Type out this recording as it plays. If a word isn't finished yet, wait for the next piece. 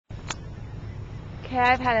Okay,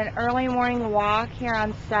 I've had an early morning walk here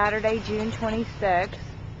on Saturday, June 26th.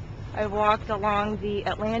 I walked along the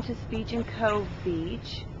Atlantis Beach and Cove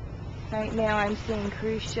Beach. Right now I'm seeing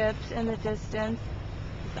cruise ships in the distance.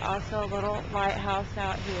 There's also a little lighthouse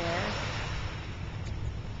out here.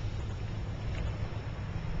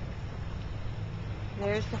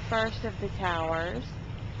 There's the first of the towers.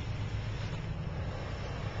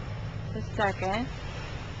 The second.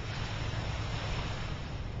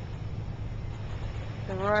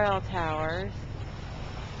 The Royal Towers.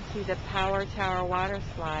 You see the Power Tower water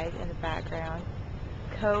slide in the background.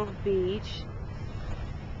 Cove Beach,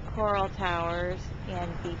 Coral Towers,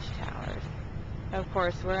 and Beach Towers. Of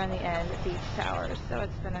course, we're on the end of Beach Towers, so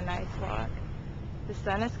it's been a nice walk. The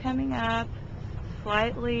sun is coming up,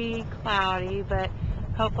 slightly cloudy, but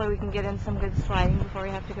hopefully we can get in some good sliding before we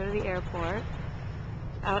have to go to the airport.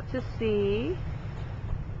 Out to sea.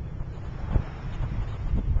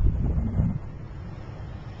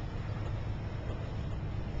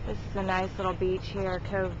 This is a nice little beach here,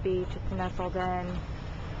 Cove Beach. It's nestled in.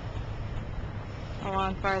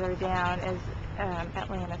 Along farther down is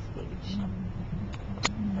Atlantis Beach.